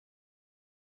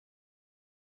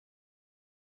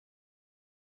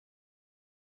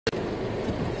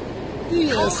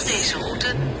Volg deze route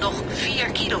nog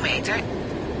 4 kilometer.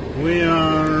 We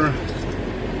are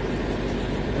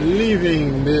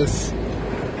leaving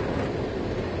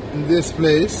this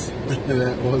place.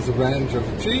 That was a branch of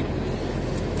a tree.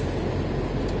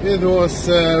 It was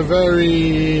a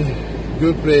very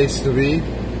good place to be.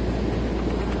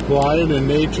 Quiet in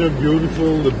nature,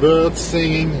 beautiful, the birds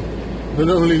singing. But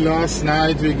only last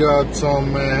night we got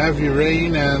some heavy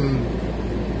rain and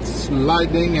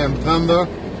lightning and thunder.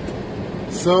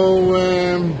 So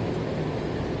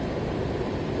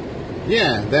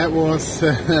yeah, that was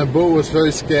Bo was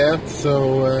very scared.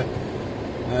 So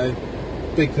I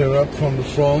picked her up from the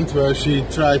front where she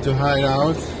tried to hide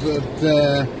out. But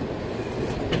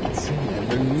let's see,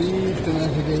 I believe the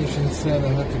navigation said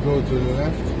I had to go to the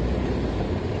left.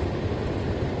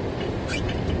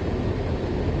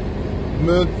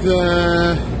 But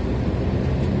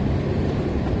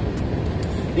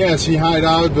yeah, she hid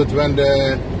out. But when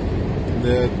the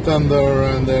thunder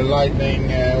and the lightning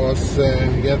was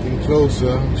getting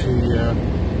closer,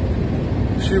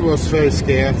 she was very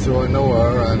scared. So I know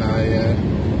her, and I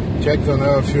checked on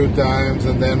her a few times.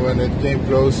 And then when it came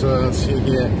closer,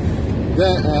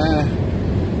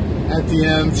 at the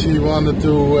end she wanted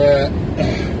to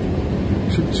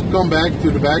come back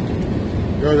to the back.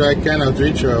 Because I cannot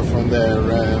reach her from there,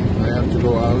 I have to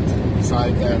go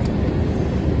outside there.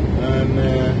 And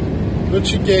but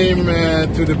she came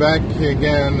to the back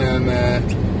again, and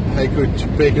I could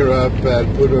pick her up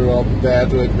and put her up in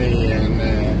bed with me, and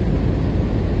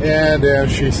yeah, there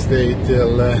she stayed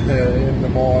till in the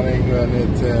morning when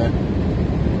it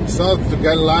started to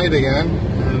get light again,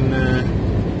 and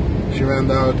she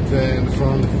went out in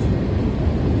front.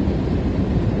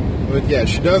 But yeah,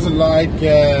 she doesn't like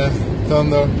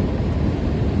thunder.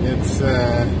 It's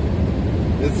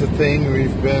a thing.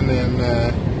 We've been in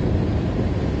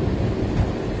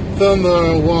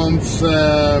thunder once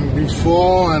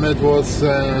before, and it was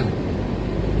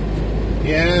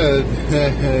yeah,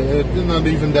 not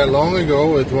even that long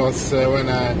ago. It was when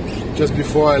just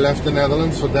before I left the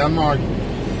Netherlands for Denmark.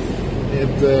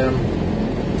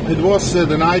 It was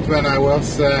the night when I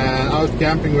was out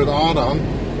camping with Ardan,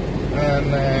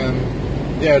 and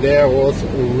yeah, there was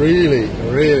really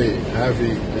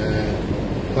heavy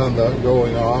thunder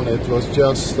going on. It was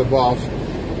just above,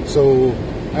 so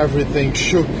everything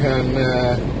shook, and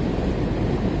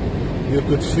you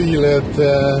could feel it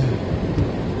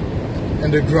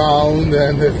in the ground,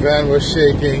 and the van was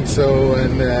shaking. So,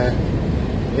 and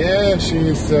yeah,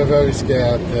 she's very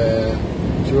scared.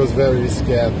 She was very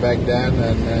scared back then,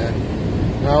 and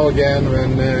now again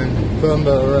when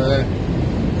thunder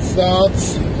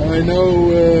starts, I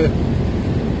know.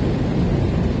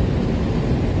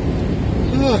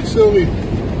 Sorry,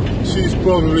 she's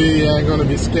probably going to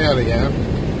be scared again.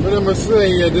 But I must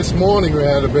say, this morning we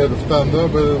had a bit of thunder,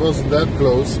 but it wasn't that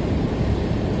close.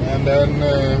 And then,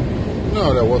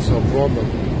 no, there was no problem.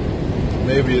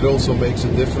 Maybe it also makes a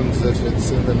difference if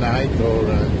it's in the night or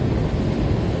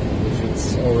if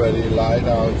it's already light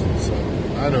out. So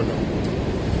I don't know.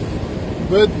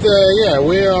 But yeah,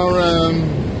 we are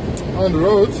on the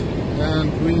road,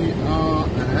 and we are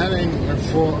heading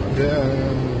for the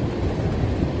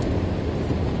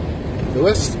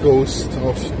west coast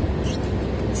of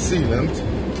Sjælland.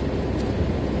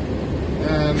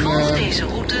 Volg deze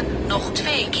route nog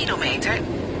 2 kilometer.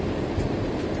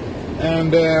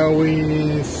 And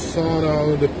we sought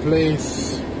out a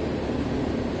place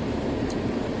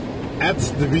at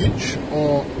the beach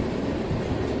or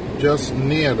just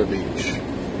near the beach.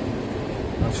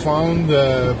 I found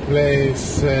a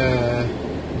place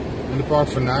in the Park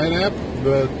van Nijlep,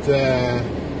 but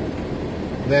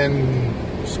then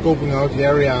scoping out the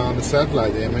area on the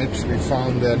satellite image, we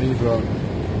found an even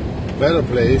better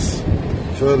place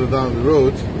further down the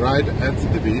road, right at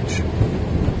the beach.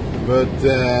 But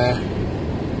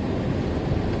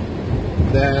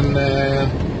then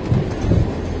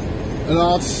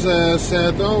Lars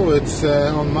said, oh, it's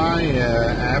on my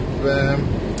app,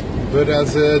 but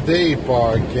as a day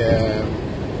park.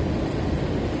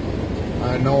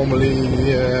 I normally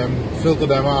filter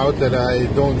them out, that I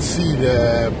don't see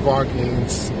the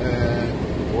parkings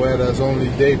where there's only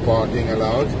day parking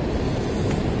allowed.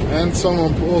 And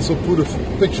someone also put a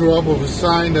picture up of a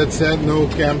sign that said no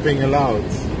camping allowed.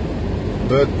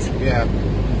 But yeah,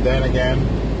 then again,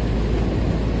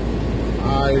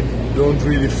 I don't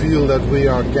really feel that we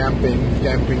are camping.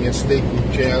 Camping is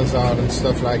taking chairs out and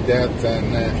stuff like that,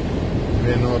 and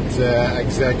we're not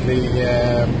exactly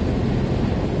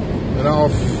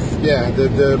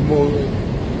the more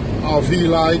RV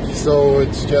like. So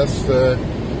it's just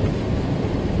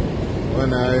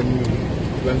when I'm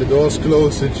when the doors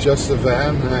close, it's just a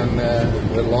van, and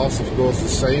the loss, of course, the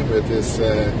same with this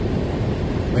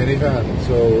minivan.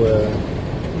 So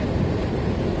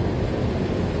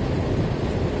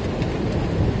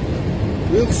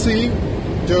we'll see.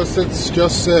 It's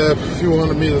just a few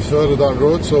hundred meters further down the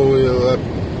road, so we'll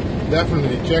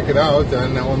definitely check it out.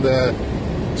 And on the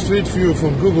street view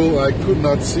from Google, I could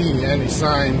not see any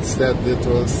signs that it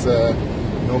was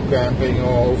no camping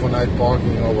or overnight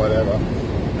parking or whatever.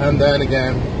 And then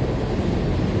again,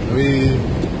 we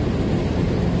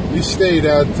stayed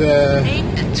at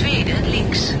Neem de tweede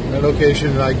links. a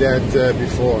location like that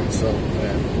before, so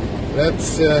yeah.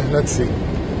 Let's see.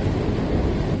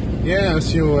 Yeah,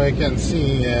 as you can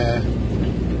see,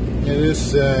 it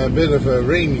is a bit of a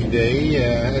rainy day,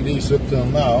 at least up till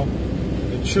now.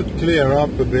 It should clear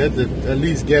up a bit, at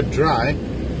least get dry.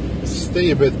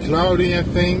 Stay a bit cloudy, I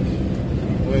think,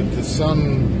 with the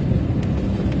sun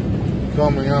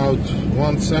coming out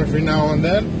once every now and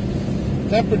then.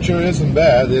 Temperature isn't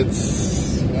bad. It's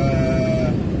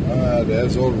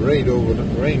there's all rain over the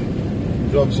rain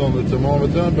drops on the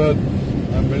thermometer, but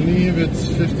I believe it's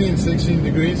 15-16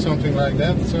 degrees, something like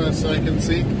that, so as I can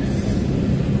see.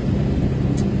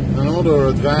 Another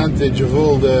advantage of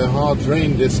all the hard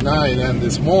rain this night and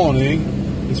this morning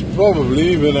is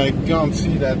probably, but I can't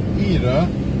see that either,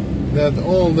 that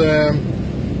all the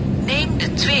Neem de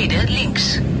tweede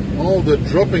links. all the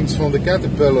droppings from the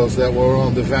caterpillars that were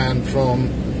on the van from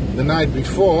the night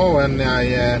before when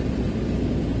I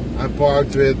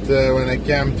parked with, when I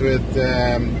camped with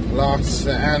Lars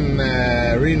and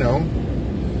Reno,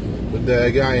 with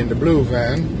the guy in the blue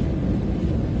van,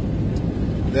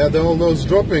 that all those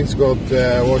droppings got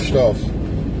washed off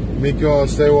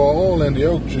because they were all in the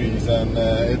oak trees, and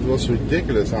it was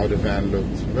ridiculous how the van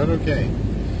looked, but okay.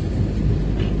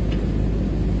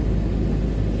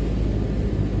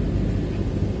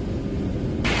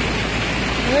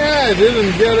 Yeah, it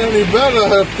didn't get any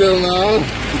better up till now.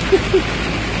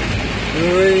 The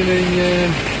raining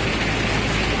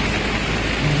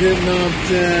did not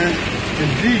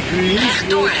decrease, Recht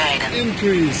doorrijden. but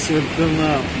increase up till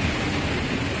now.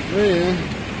 Oh yeah.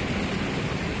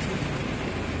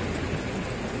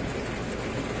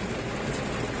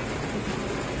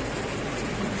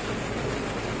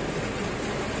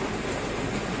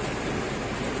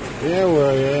 Yeah,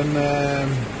 we're in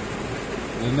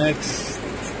the next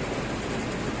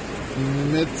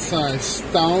mid-sized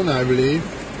town, I believe.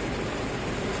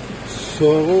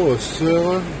 Soro or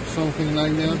Sura, something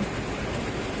like that.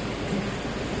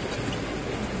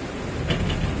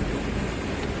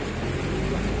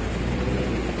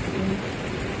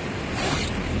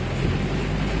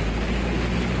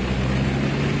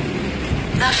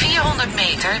 Na 400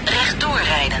 meter rechtdoor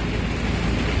rijden.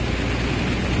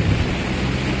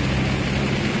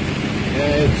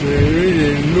 Yeah, it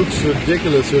really looks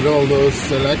ridiculous with all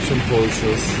those election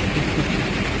posters.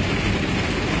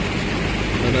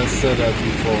 And I said that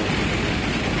before.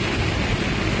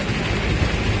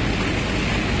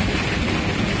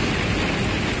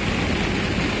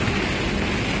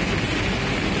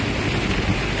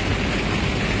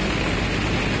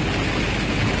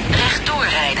 Rechtdoor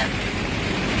rijden.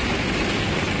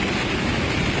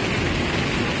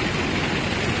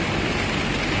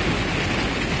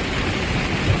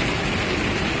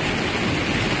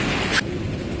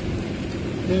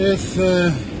 It is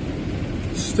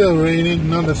still raining,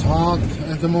 not as hard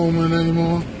at the moment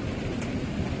anymore.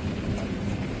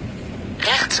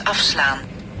 Rechts afslaan.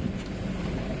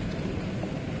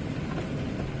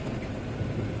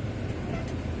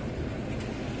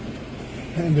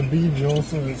 And the beach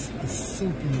also is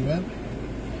soaking wet.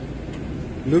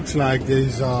 Looks like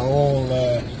these are all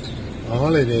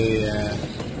holiday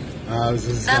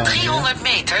houses. Na down here. 300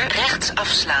 meter rechts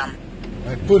afslaan.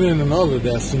 I put in another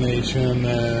destination,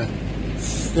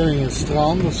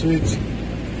 Strand or zoiets.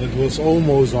 It was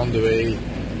almost on the way,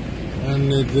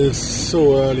 and it is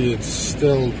so early, it's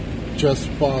still just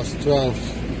past 12.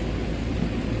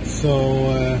 So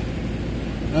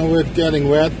now it's getting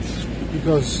wet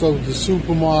because of the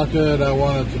supermarket. I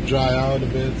wanted to dry out a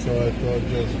bit, so I thought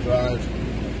just drive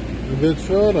a bit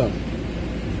further.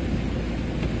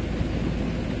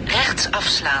 Rechts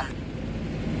afslaan.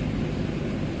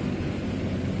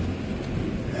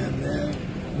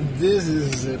 This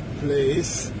is a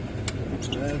place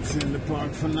that's in the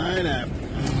Park for Night app.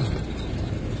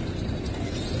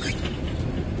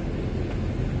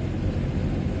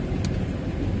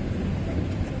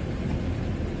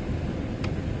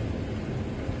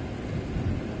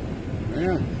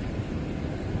 Yeah,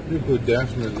 you could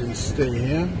definitely stay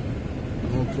here,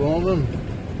 no problem.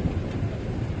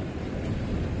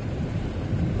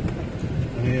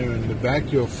 Here in the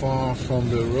back you're far from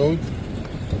the road.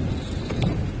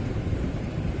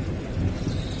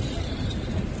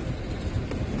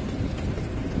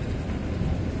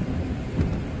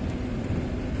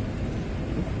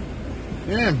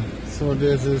 Yeah, so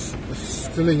this is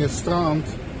Sjælland.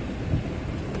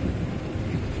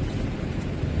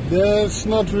 There's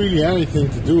not really anything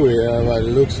to do here by the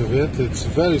looks of it. It's a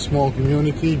very small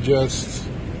community, just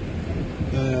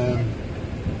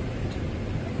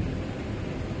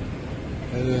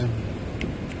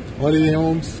holiday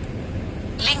homes.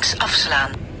 Links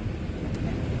afslaan.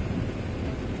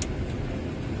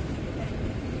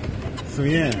 So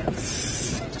yeah,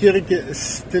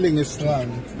 Sjælland.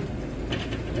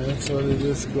 That's what it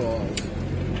is called.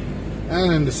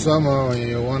 And in the summer, when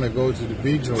you want to go to the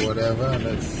beach or whatever,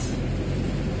 that's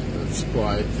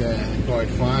quite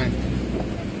fine.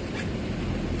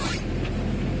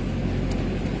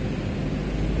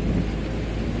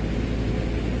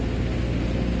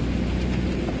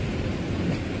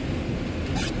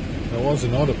 There was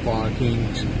another parking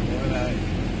when I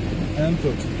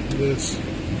entered this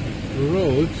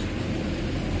road.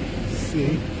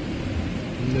 See.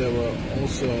 There were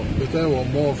also, but there were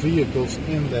more vehicles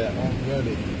in there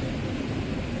already.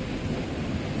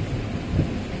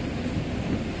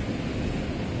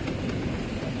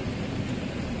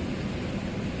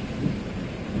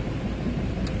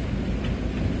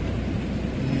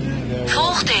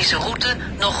 Volg deze route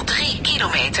nog 3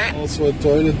 kilometer. Also a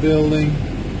toilet building.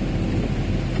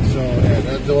 So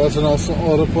yeah, there was also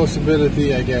other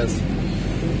possibility, I guess.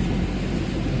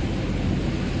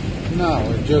 Now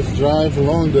we just drive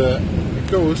along the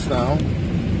coast now.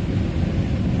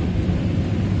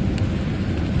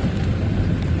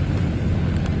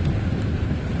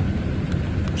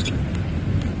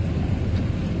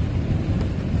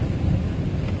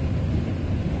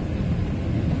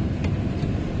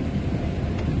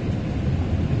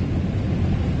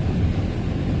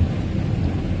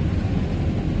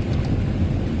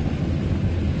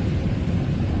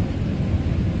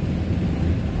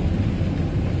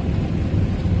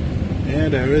 Yeah,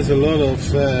 there is a lot of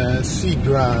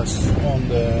seagrass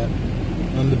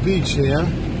on the beach here,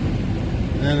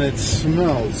 and it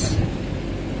smells.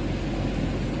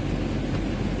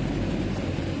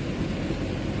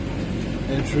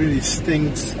 It really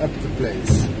stinks up the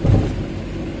place.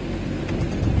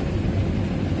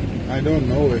 I don't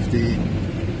know if they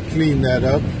clean that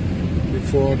up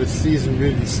before the season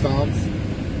really starts.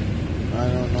 I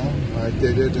don't know. I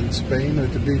did it in Spain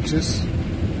at the beaches.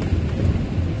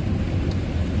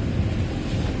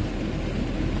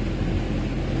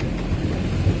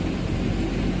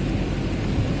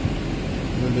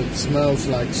 It smells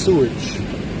like sewage,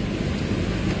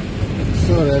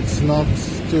 so that's not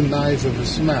too nice of a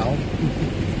smell.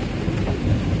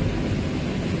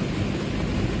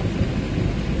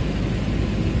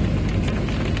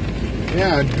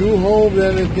 Yeah, I do hope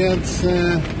that it gets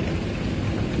a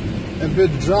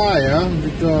bit drier,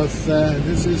 because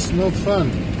this is not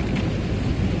fun.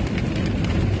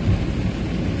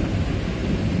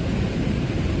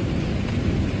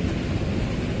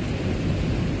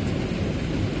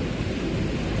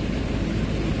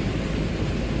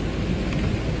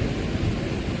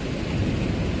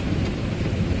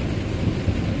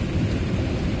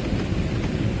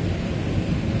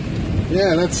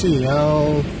 Yeah, let's see.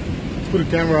 I'll put the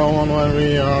camera on when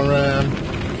we are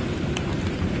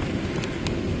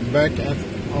back at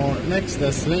our next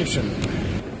destination.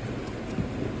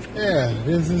 Yeah,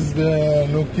 this is the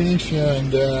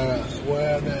location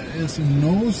where there is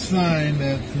no sign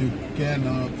that you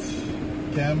cannot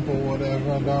camp or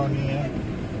whatever down here.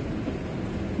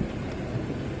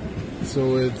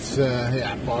 So it's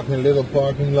yeah, little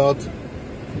parking lot.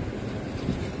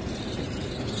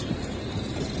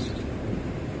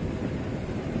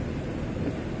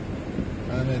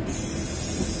 And it's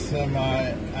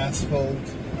semi-asphalt.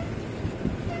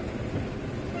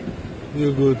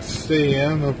 You could stay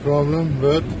here, no problem,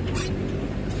 but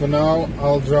for now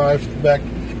I'll drive back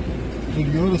to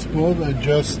the other spot I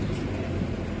just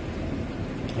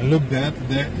looked at.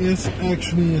 There is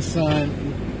actually a sign,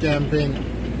 camping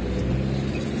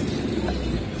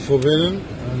forbidden,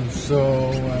 and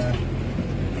so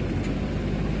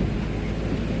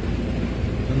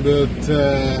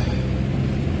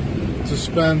to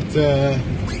spend the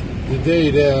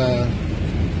day there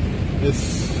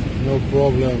is no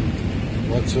problem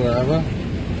whatsoever,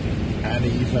 and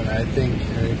even I think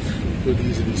I could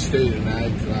easily stay the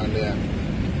night around there.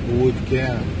 Who would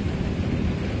care?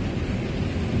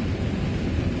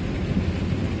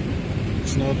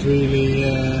 It's not really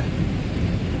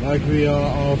like we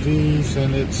are RVs,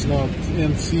 and it's not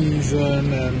in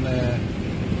season, and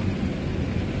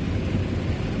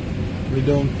We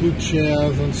don't put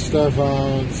chairs and stuff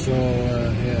out, so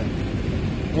yeah.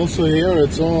 Also here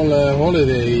it's all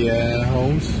holiday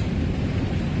homes.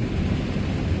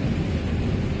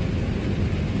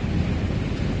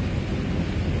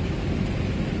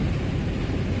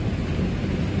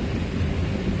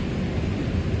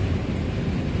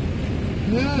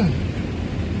 Yeah.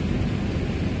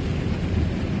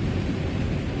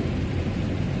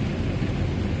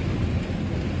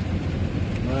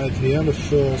 Right here, the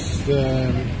first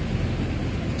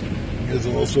there's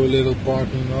also a little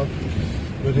parking lot.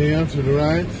 But here to the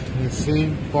right, you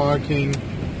see parking,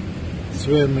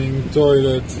 swimming,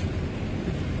 toilet.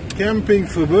 Camping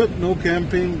verbod, no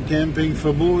camping, camping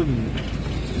verboden.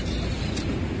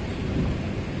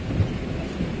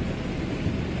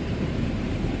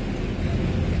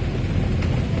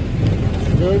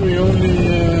 But we only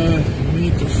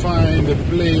need to find a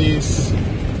place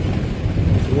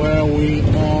where we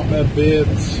are a bit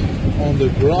on the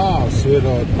grass with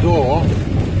our door.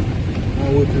 I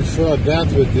would prefer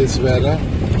that with this weather,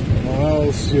 or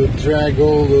else you drag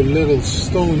all the little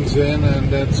stones in and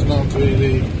that's not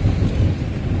really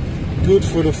good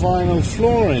for the final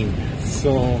flooring.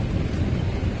 So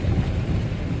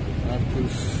I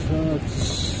prefer to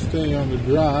stay on the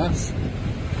grass.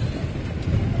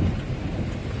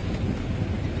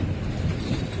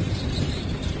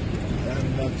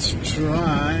 And let's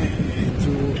try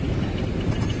to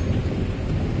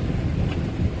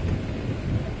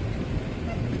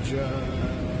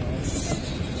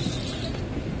just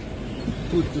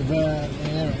put the van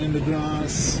here in the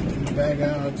grass and back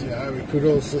out. Yeah, we could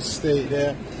also stay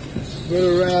there, but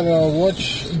I'd rather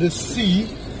watch the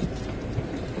sea.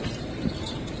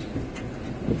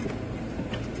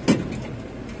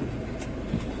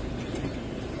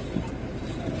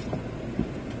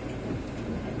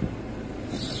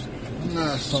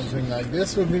 Something like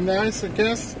this would be nice, I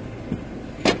guess.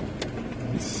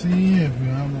 Let's see if we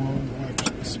have more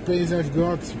space I've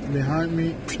got behind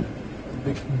me.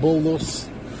 Big boulders.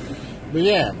 But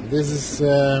yeah, this is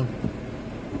where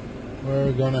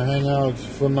we're gonna hang out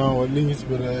for now at least,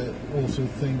 but I also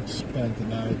think spend the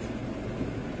night.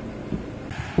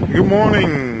 Good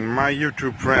morning, my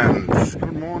YouTube friends.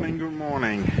 Good morning, good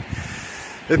morning.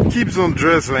 It keeps on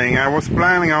drizzling. I was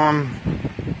planning on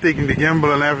taking the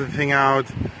gimbal and everything out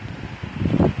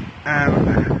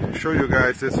and show you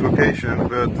guys this location,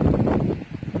 but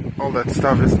all that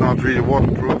stuff is not really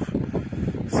waterproof,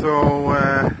 so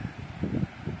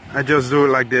I just do it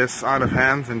like this out of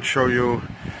hand and show you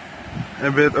a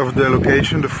bit of the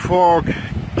location. The fog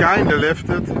kinda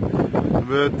lifted,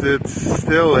 but it's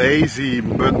still hazy,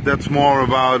 but that's more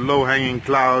about low-hanging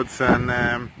clouds and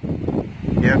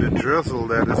yeah, the drizzle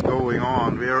that is going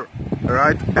on. We're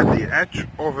right at the edge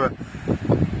of a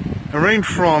rain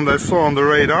front I saw on the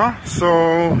radar,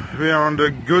 so we are on the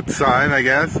good side, I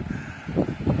guess.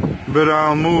 But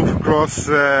I'll move across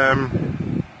the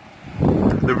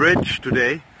bridge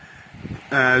today,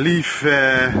 leave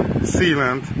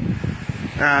Sjælland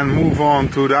and move on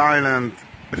to the island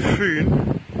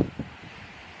Fyn.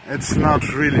 It's not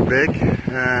really big,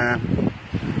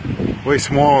 way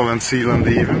smaller than Sjælland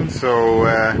even, so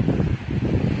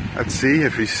let's see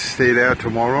if we stay there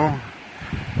tomorrow.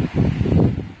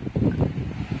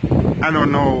 I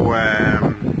don't know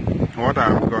what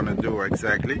I'm gonna do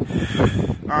exactly.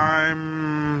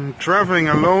 I'm traveling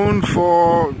alone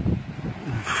for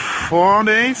 4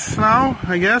 days now,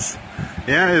 I guess.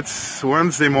 Yeah, it's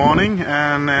Wednesday morning,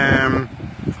 and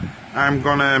I'm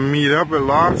gonna meet up with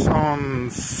Lars on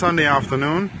Sunday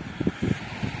afternoon.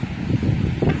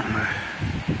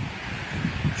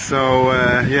 So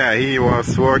yeah, he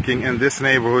was working in this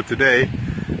neighborhood today,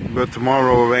 but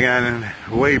tomorrow we're again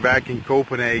way back in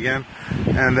Copenhagen,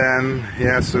 and then he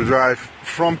has to drive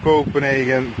from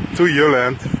Copenhagen to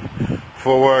Sjælland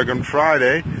for work on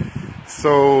Friday.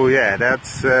 So yeah,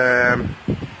 that's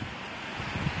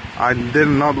I did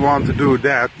not want to do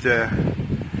that, the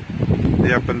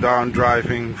up and down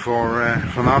driving for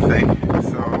nothing.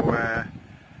 So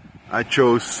I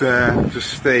chose to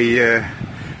stay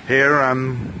here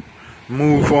and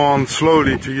move on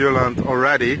slowly to Sjælland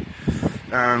already.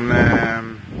 And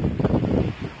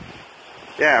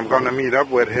yeah, I'm gonna meet up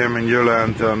with him in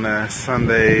Sjælland on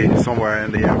Sunday somewhere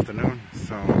in the afternoon.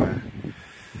 So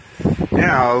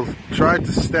yeah, I'll try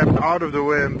to step out of the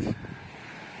wind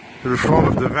to the front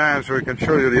of the van so I can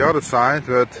show you the other side,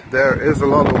 but there is a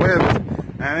lot of wind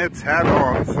and it's head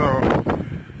on, so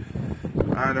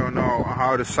I don't know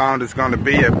how the sound is gonna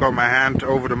be. I've got my hand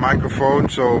over the microphone,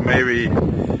 so maybe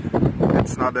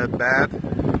it's not that bad.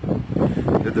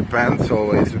 It depends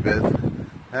always a bit.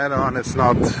 Head on, it's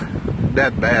not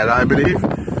that bad, I believe.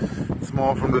 guys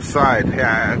more from the side.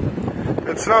 Yeah,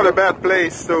 it's not a bad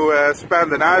place to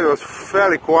spend the night. It was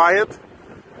fairly quiet.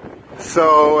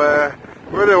 So,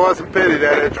 but it was a pity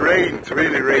that it rained,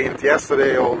 really rained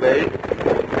yesterday all day.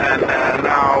 And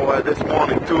now this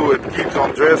morning too, it keeps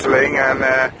on drizzling. And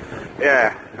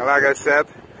yeah, like I said,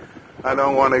 I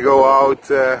don't want to go out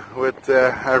with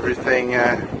everything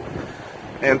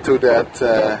into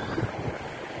that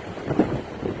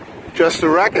just a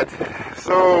racket.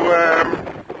 So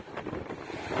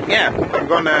yeah, I'm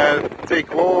gonna take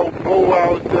Bo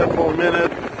out for a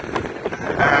minute,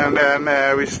 and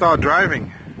then we start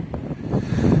driving.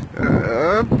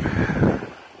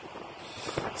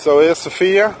 So here's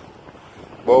Sophia.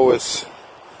 Bo is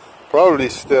probably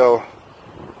still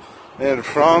in the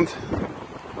front.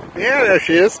 Yeah, there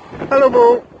she is. Hello,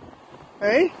 Bo.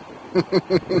 Hey.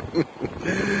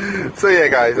 So yeah,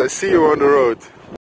 guys, I see you on the road.